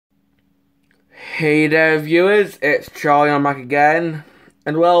Hey there viewers, it's Charlie, I'm back again.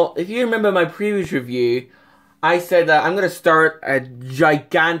 And well, if you remember my previous review, I said that I'm going to start a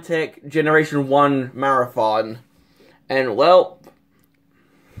gigantic Generation 1 marathon. And well,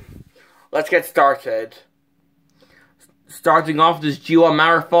 let's get started. Starting off this G1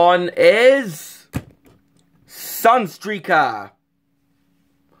 marathon is Sunstreaker.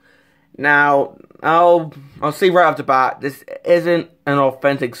 Now, I'll say right off the bat, this isn't an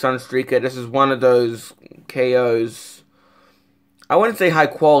authentic Sunstreaker. This is one of those KOs. I wouldn't say high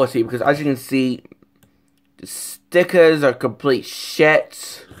quality, because as you can see, the stickers are complete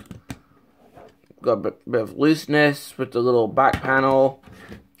shit. Got a bit of looseness with the little back panel,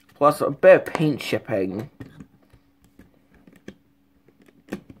 plus a bit of paint chipping.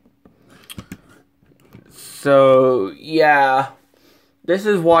 So, yeah. This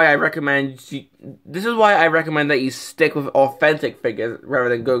is why I recommend that you stick with authentic figures rather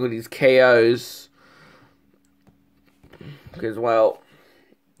than going with these KOs. Because, well,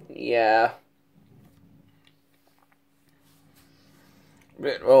 yeah.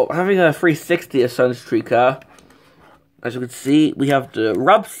 But, well, having a 360 of Sunstreaker, as you can see, we have the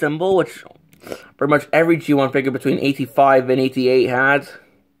rub symbol, which pretty much every G1 figure between 85 and 88 had.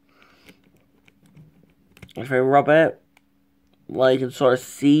 If I rub it, well, you can sort of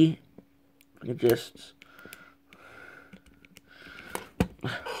see, I can just,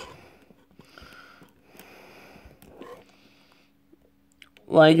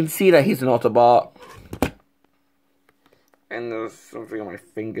 well, you can see that he's an Autobot, and there's something on my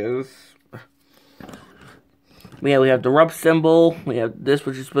fingers. Yeah, we have the rub symbol, we have this,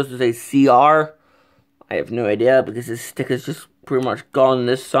 which is supposed to say CR, I have no idea, because this sticker's just pretty much gone on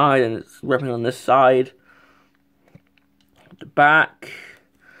this side, and it's ripping on this side. The back,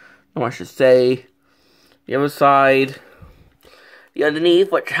 not much to say. The other side, the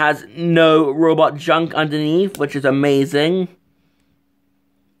underneath, which has no robot junk underneath, which is amazing.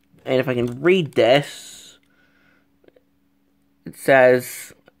 And if I can read this, it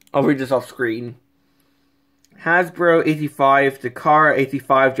says, I'll read this off screen. Hasbro 85, Takara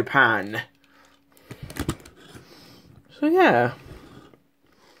 85, Japan. So yeah.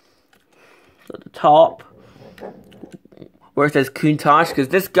 So at the top, where it says Countach, because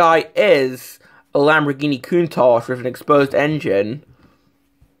this guy is a Lamborghini Countach with an exposed engine.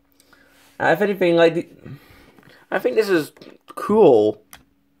 And if anything, I think this is cool.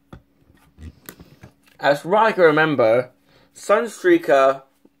 As far as I can remember, Sunstreaker,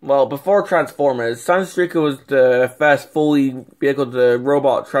 well, before Transformers, Sunstreaker was the first fully vehicle to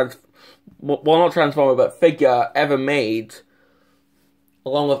robot well, not Transformer, but figure ever made,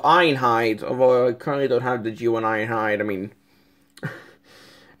 along with Ironhide, although I currently don't have the G1 Ironhide. I mean,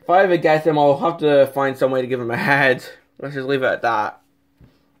 if I ever get him, I'll have to find some way to give him a head. Let's just leave it at that.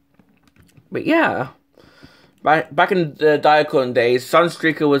 But yeah, back in the Diaclone days,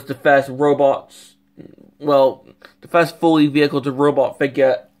 Sunstreaker was the first the first fully vehicle to robot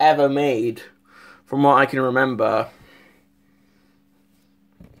figure ever made, from what I can remember.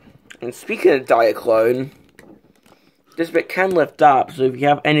 And speaking of Diaclone, this bit can lift up, so if you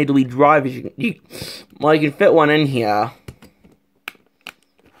have any Wii drivers, you can fit one in here.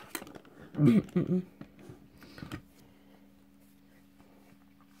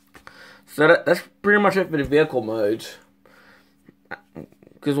 So that's pretty much it for the vehicle mode.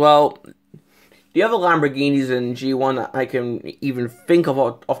 Because, well, the other Lamborghinis in G1 that I can even think of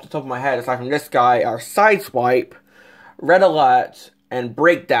off the top of my head, aside from this guy, are Sideswipe, Red Alert, and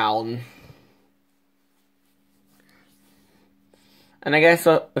Breakdown. And I guess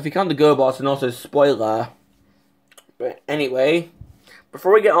if you count the GoBots, and also Spoiler. But anyway,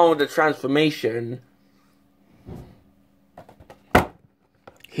 before we get on with the transformation,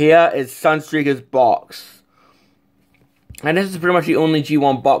 here is Sunstreaker's box. And this is pretty much the only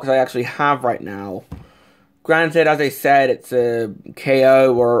G1 box I actually have right now. Granted, as I said, it's a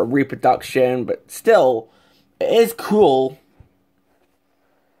KO or a reproduction, but still, it is cool.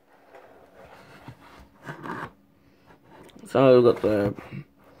 So we've got the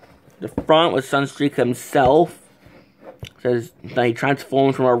front with Sunstreaker himself. It says that he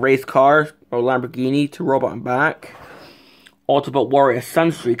transforms from a race car or Lamborghini to robot and back. Autobot Warrior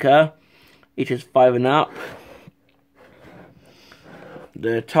Sunstreaker, ages 5 and up.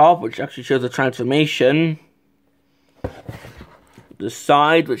 The top, which actually shows the transformation. The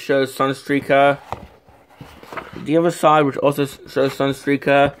side, which shows Sunstreaker. The other side, which also shows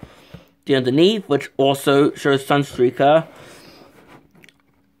Sunstreaker. The underneath, which also shows Sunstreaker.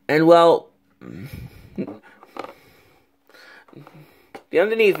 And well, the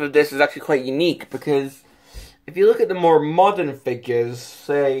underneath of this is actually quite unique, because if you look at the more modern figures,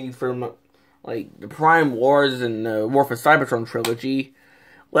 say from like the Prime Wars and the War for Cybertron trilogy.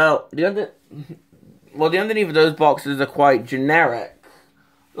 Well, the underneath of those boxes are quite generic.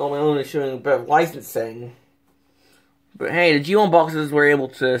 Normally only showing a bit of licensing. But hey, the G1 boxes were able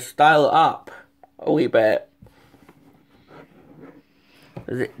to style it up a wee bit.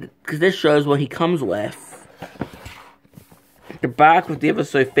 Because this shows what he comes with. The back with the ever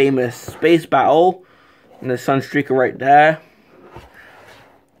so famous space battle. And the Sunstreaker right there.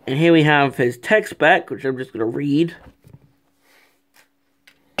 And here we have his tech spec, which I'm just going to read.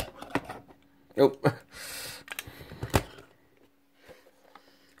 Nope.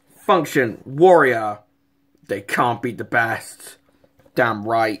 Function, warrior. They can't beat the best. Damn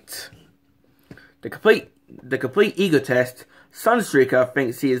right. The complete egotist, Sunstreaker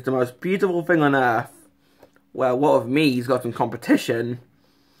thinks he is the most beautiful thing on earth. Well, what of me? He's got some competition.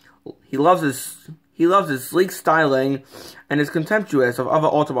 He loves his sleek styling and is contemptuous of other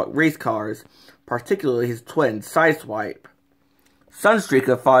Autobot race cars, particularly his twin, Sideswipe.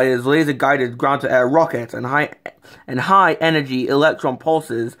 Sunstreaker fires laser-guided ground-to-air rockets and high-energy electron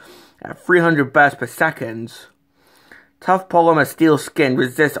pulses at 300 bursts per second. Tough polymer steel skin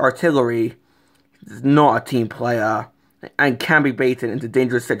resists artillery. He's not a team player and can be baited into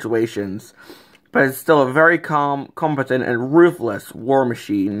dangerous situations, but is still a very calm, competent, and ruthless war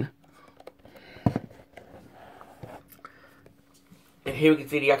machine. And here we can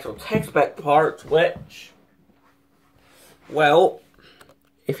see the actual tech spec parts, which, well,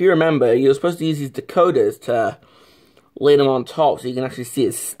 if you remember, you're supposed to use these decoders to lay them on top so you can actually see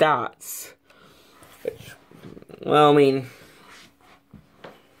his stats. Which, well, I mean,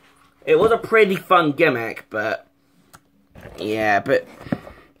 it was a pretty fun gimmick, but, yeah,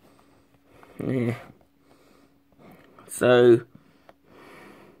 So,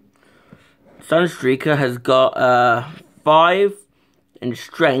 Sunstreaker has got 5 in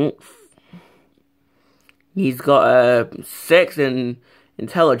strength. He's got 6 in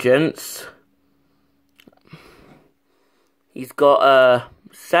intelligence. He's got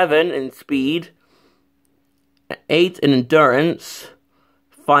 7 in speed, 8 in endurance,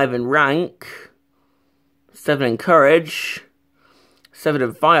 5 in rank, 7 in courage, 7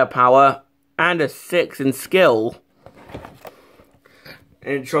 in firepower, and a 6 in skill.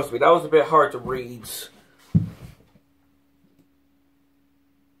 And trust me, that was a bit hard to read.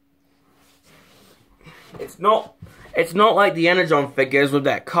 It's not like the Energon figures with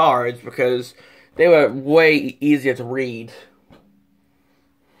their cards, because they were way easier to read.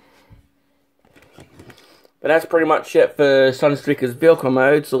 But that's pretty much it for Sunstreaker's vehicle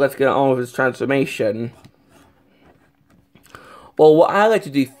mode, so let's get on with his transformation. Well, what I like to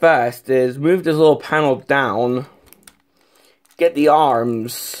do first is move this little panel down, get the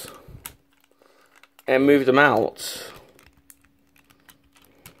arms, and move them out.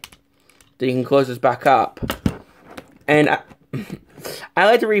 Then you can close this back up. And I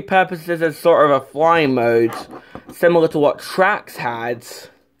like to repurpose this as sort of a flying mode, similar to what Trax had.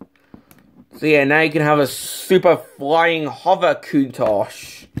 So yeah, now you can have a super flying hover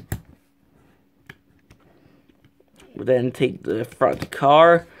Countach. We'll then take the front of the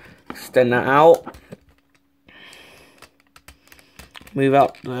car, extend that out, move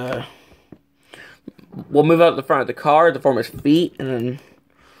out the... We'll move out the front of the car to form his feet, and then,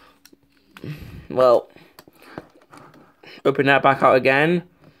 well, open that back out again.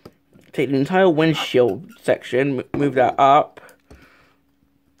 Take the entire windshield section, move that up,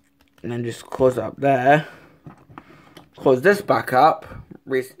 and then just close it up there. Close this back up,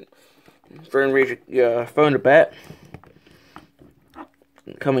 raise your phone a bit.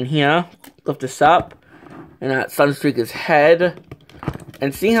 Come in here, lift this up, and that's Sunstreaker's head.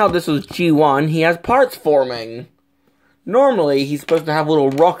 And seeing how this was G1, he has parts forming. Normally, he's supposed to have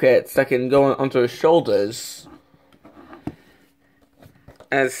little rockets that can go onto his shoulders.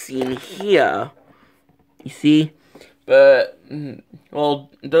 As seen here. You see? But,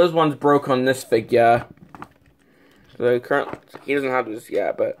 well, those ones broke on this figure. So currently, he doesn't have this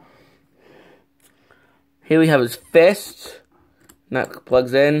yet, but... Here we have his fist. And that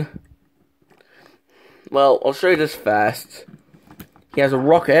plugs in. Well, I'll show you this first. He has a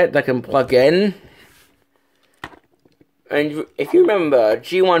rocket that can plug in. And if you remember,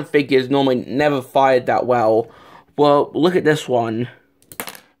 G1 figures normally never fired that well. Well, look at this one.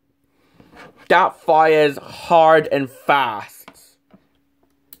 That fires hard and fast.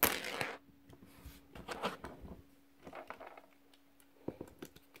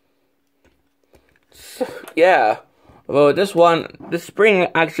 So, yeah. Well, this spring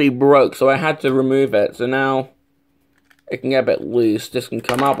actually broke, so I had to remove it. So now it can get a bit loose. This can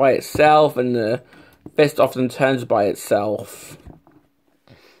come out by itself, and the fist often turns by itself.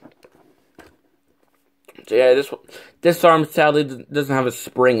 So yeah, this arm sadly doesn't have a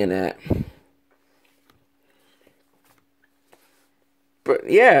spring in it. But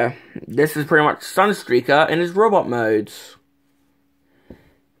yeah, this is pretty much Sunstreaker in his robot modes.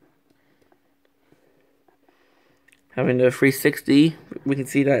 Having the 360, we can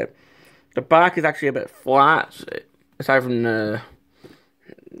see that the back is actually a bit flat, aside from the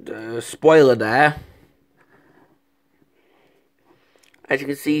spoiler there. As you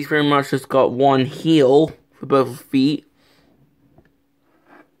can see, he's pretty much just got one heel for both feet.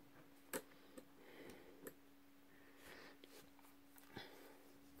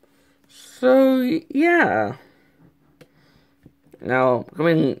 So yeah. Now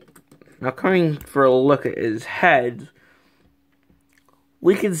coming for a look at his head,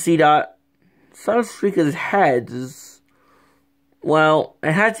 we can see that Sunstreaker's head is, well,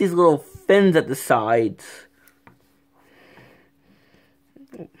 it has these little fins at the sides,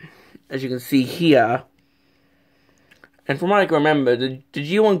 as you can see here. And from what I can remember, the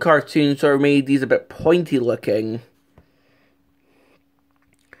G1 cartoon sort of made these a bit pointy looking.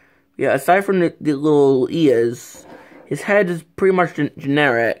 Yeah, aside from the little ears, his head is pretty much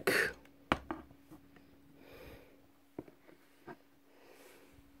generic.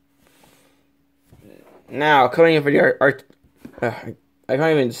 Now, coming in for the I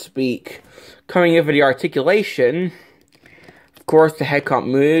can't even speak. Coming in for the articulation, of course the head can't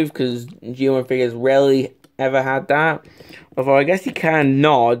move because G1 figures rarely ever had that. Although I guess you can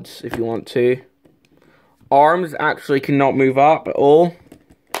nod if you want to. Arms actually cannot move up at all.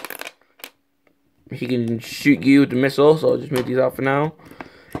 He can shoot you with the missile, so I'll just move these out for now.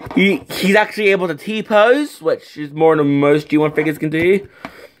 He's actually able to T-pose, which is more than most G1 figures can do.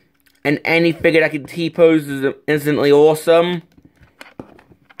 And any figure that can T-pose is instantly awesome.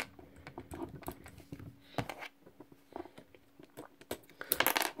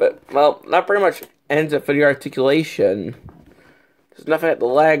 But, well, that pretty much ends it for the articulation. There's nothing at the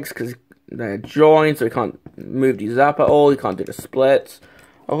legs, because they're joints, so he can't move these up at all. He can't do the splits.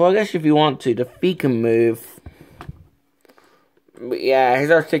 Although, I guess if you want to, the feet can move. But yeah,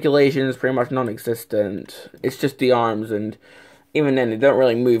 his articulation is pretty much non-existent. It's just the arms, and even then, they don't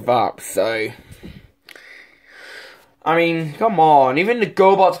really move up, so... I mean, come on. Even the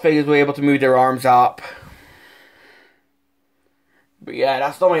GoBots figures were able to move their arms up. But yeah,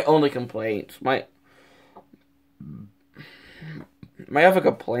 that's not my only complaint. My other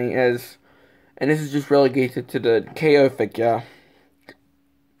complaint is, and this is just relegated to the KO figure,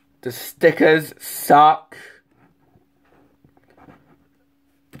 the stickers suck.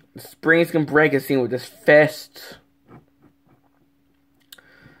 The springs can break as seen with this fist.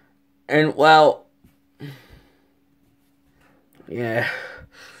 And, well, yeah.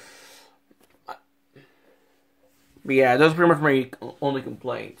 But yeah, those are pretty much my only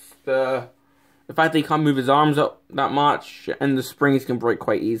complaints. The fact that he can't move his arms up that much, and the springs can break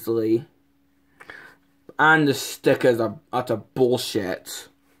quite easily. And the stickers are utter bullshit.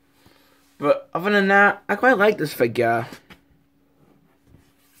 But other than that, I quite like this figure.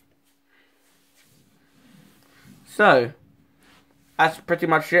 So, that's pretty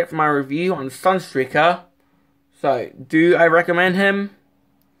much it for my review on Sunstreaker. So, do I recommend him?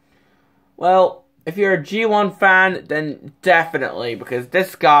 Well, if you're a G1 fan, then definitely, because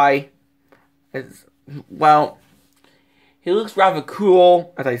this guy is, well, he looks rather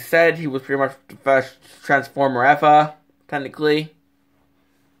cool. As I said, he was pretty much the first Transformer ever, technically.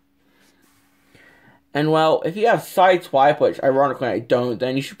 And well, if you have Sideswipe, which ironically I don't,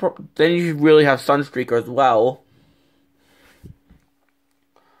 then you should really have Sunstreaker as well.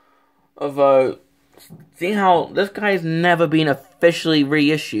 Although, seeing how this guy has never been officially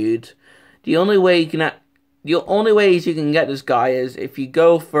reissued, the only way you can get this guy is if you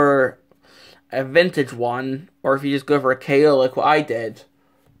go for a vintage one, or if you just go for a KO like what I did.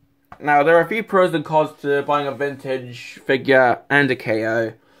 Now, there are a few pros and cons to buying a vintage figure and a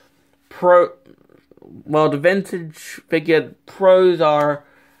KO. Well, the vintage figure pros are,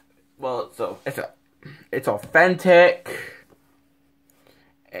 well, so it's authentic,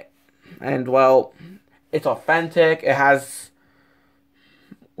 and well, it's authentic. It has,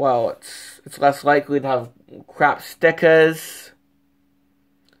 well, it's less likely to have crap stickers.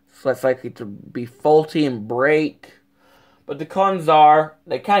 It's less likely to be faulty and break. But the cons are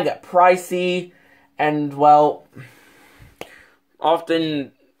they kind of get pricey, and well,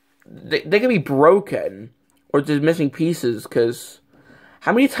 often they can be broken or just missing pieces. Because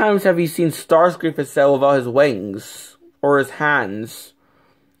how many times have you seen Starscreeper sell without his wings or his hands?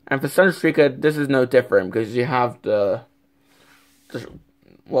 And for Sunstreaker, this is no different, because you have the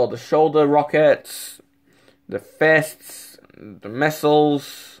shoulder rockets, the fists, the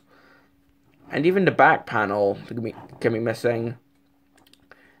missiles, And even the back panel can be missing.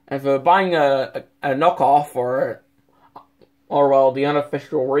 And for buying a knockoff or well, the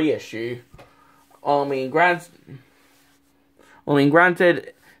unofficial reissue,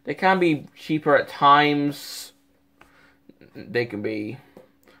 granted, they can be cheaper at times. They can be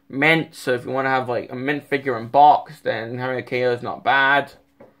mint, so if you want to have like a mint figure in box, then having a KO is not bad.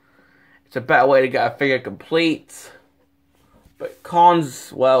 It's a better way to get a figure complete. But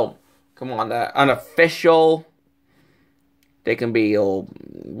cons, well, come on, they're unofficial. They can be all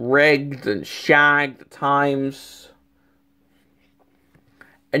rigged and shagged at times.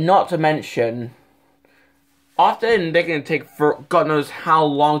 And not to mention, often they can take for God knows how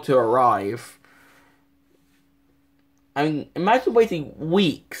long to arrive. I mean, imagine waiting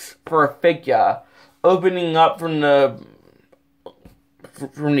weeks for a figure, opening up from the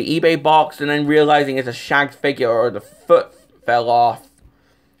eBay box and then realizing it's a shagged figure or the foot fell off.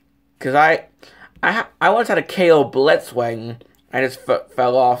 Because I once had a KO Blitzwing and his foot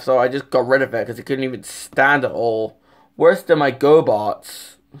fell off, so I just got rid of it because it couldn't even stand at all. Worse than my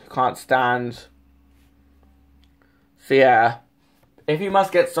GoBots. Can't stand. So yeah, if you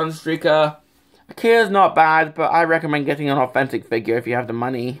must get Sunstreaker, a KO is not bad, but I recommend getting an authentic figure if you have the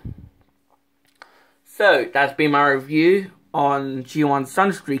money. So, that's been my review on G1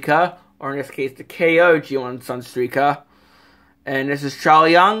 Sunstreaker, or in this case, the KO G1 Sunstreaker. And this is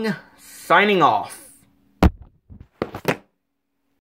Charlie Young, signing off.